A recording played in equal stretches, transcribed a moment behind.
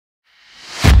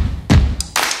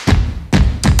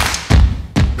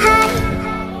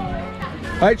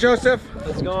Hi, Joseph.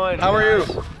 How's it going? How are you?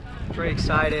 Pretty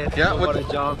excited. Yeah,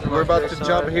 we're about to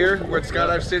jump here. We're at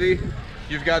Skydive City.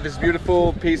 You've got this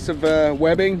beautiful piece of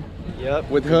webbing.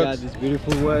 Yep. With hooks. Got this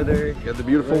beautiful weather. You got the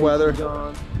beautiful weather.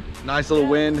 Nice little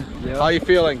wind. Yep. How are you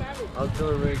feeling? I'm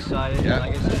feeling really excited. Yeah.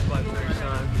 Like I said, it's my first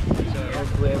time. So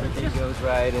hopefully everything goes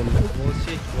right and we'll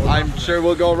see. I'm sure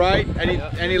we'll go right.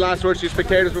 Any last words to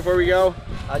spectators before we go?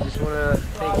 I just want to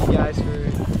thank you guys for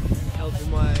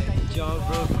helping my jump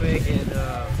real quick and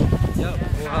yep,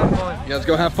 we'll have fun. Yeah, let's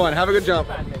go have fun. Have a good jump.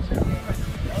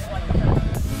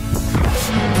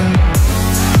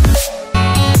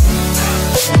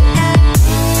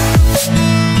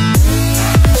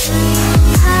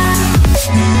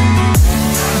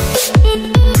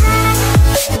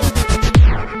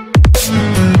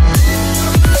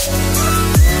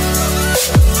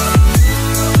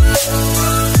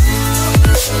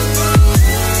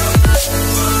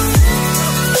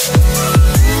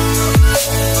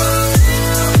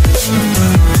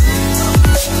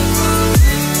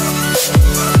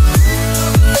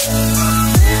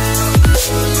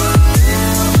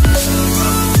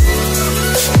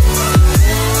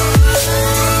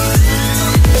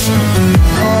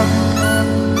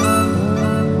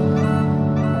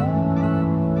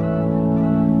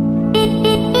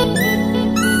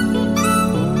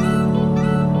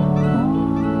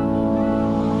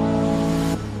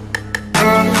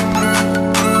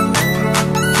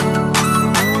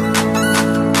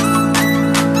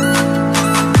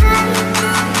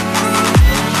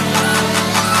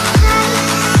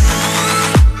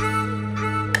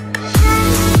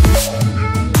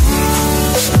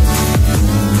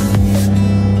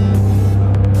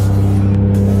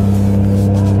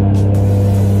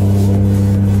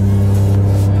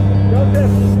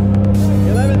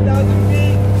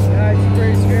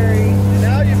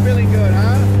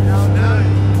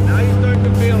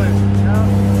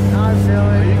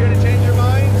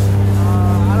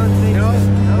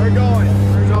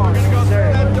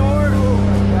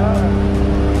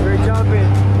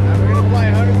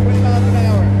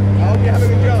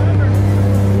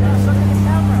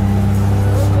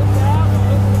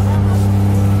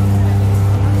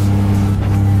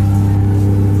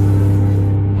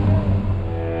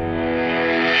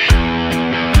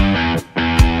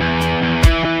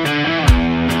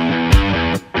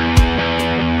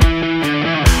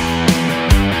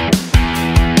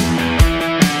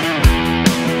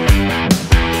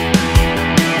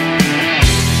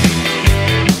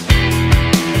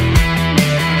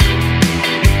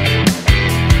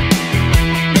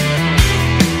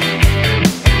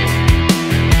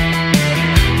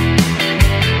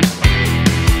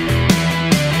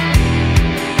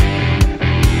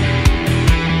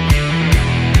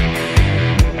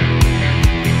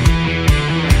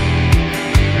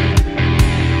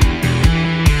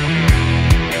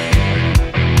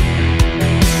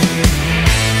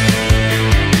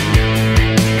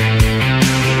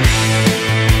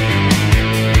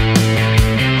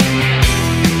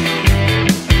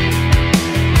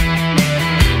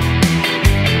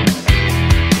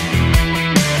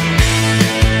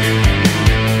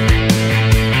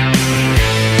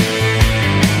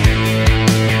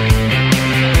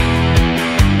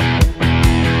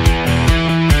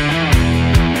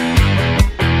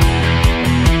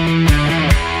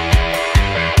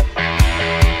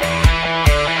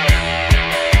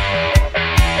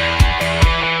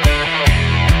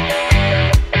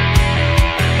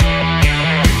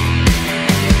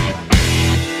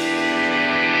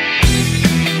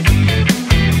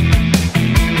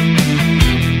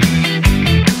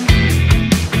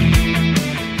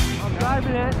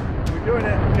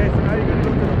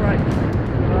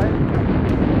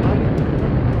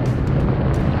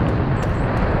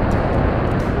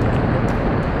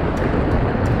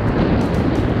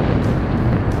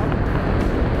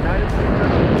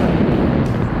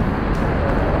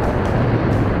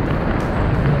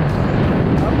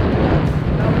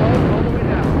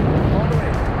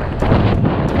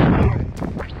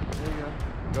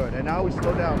 Good. And now we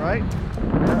slow down, right?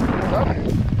 Yeah. Up. And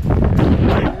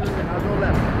now go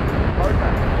left. Hard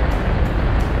back.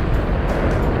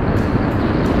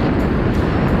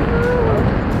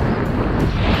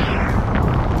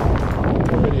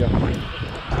 Video.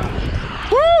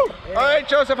 Woo! All right,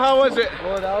 Joseph, how was it?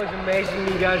 Well, that was amazing.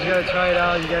 You guys gotta try it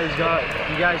out. You guys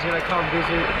gotta come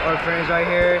visit our friends right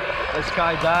here at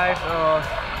Skydive.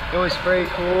 It was pretty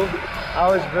cool. I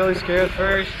was really scared at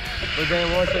first, but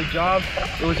then once I jumped,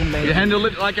 it was amazing. You handled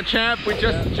it like a champ. We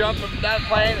just jumped from that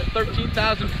plane at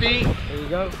 13,000 feet. There you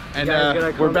go. And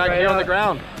we're back here on the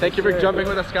ground. Thank you for jumping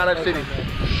with us, Skydive City.